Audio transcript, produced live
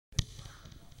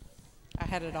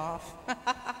had it off.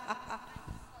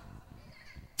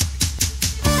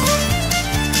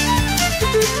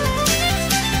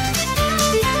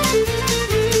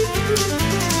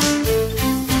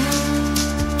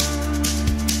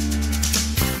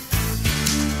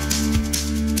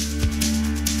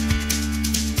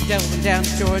 Devil went down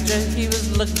to Georgia, he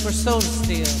was looking for soda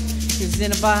steel. He was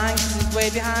in a bind, 'cause he was way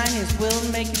behind, he was willing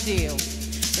to make a deal.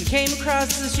 When he came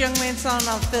across this young man sawing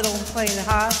on a fiddle and playing it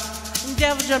hot, and the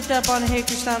devil jumped up on a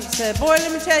hickory stump and said, "Boy,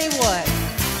 let me tell you what.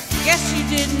 Guess you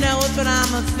didn't know it, but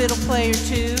I'm a fiddle player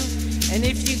too. And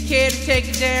if you care to take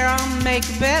a dare, I'll make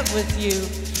a bet with you.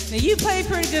 Now you play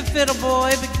pretty good fiddle,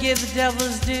 boy, but give the devil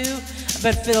his due. I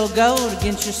bet fiddle gold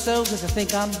against your soul, 'cause I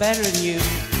think I'm better than you."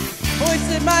 Boy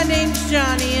said, "My name's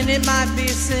Johnny, and it might be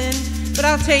a sin, but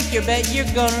I'll take your bet you're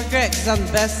gonna regret, 'cause I'm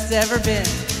the best it's ever been."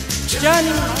 Johnny,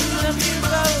 open up your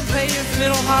bow and play your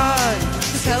fiddle hard,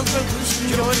 'cause hell's broke loose in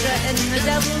Georgia, and the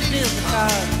devil deals the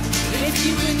card. If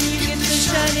you win, you get the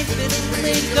shiny fiddle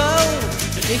made gold.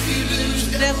 If you lose,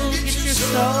 the devil gets your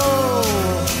soul.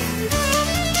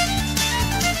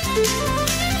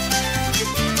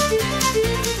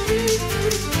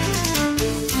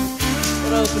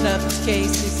 Opened up his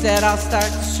case, he said, "I'll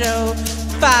start the show."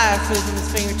 Fire flew from his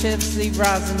fingertips, he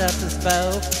rosined up his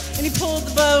bow, and he pulled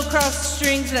the bow across the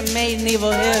strings and it made an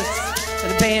evil hiss.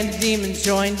 And a band of demons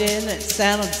joined in, and it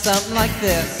sounded something like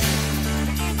this.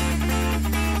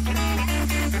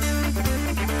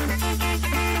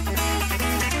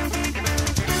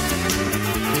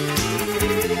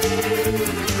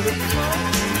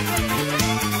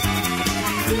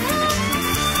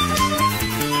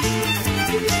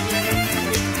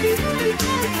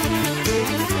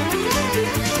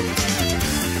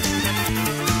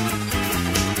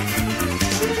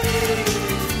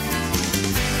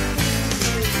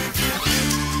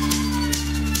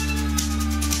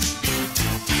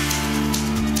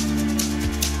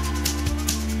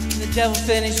 The devil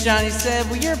finished, Johnny said,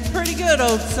 "Well, you're pretty good,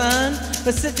 old son,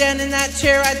 but sit down in that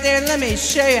chair right there and let me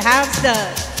show you how it's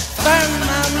done. Fire on the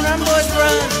mountain, run, boys,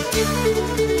 run.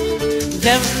 The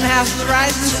devil's in the house of the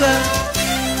rising sun.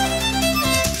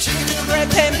 Chicken in the bread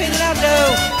pan, picking out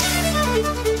dough.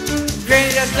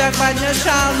 Granny does duck by no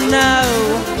child, no."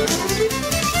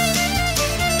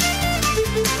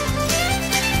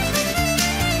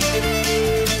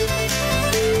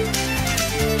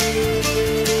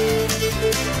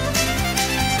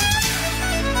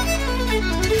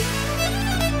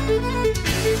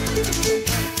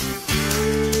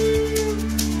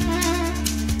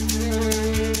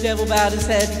 The devil bowed his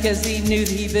head because he knew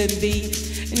that he'd been beat,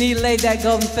 and he laid that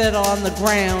golden fiddle on the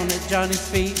ground at Johnny's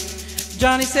feet.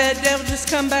 Johnny said, "Devil, just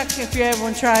come back if you ever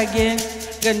want to try again.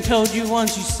 Done told you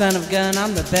once, you son of a gun,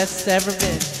 I'm the best it's ever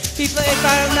been." He played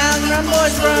Fire on the Mountain, run,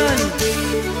 boys, run.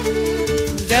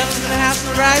 The devil's in the house of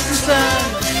the rising sun.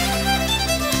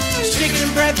 Chicken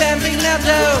and bread pan, picking out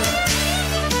dough.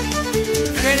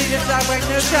 Granny just talk like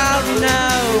no child,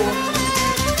 no.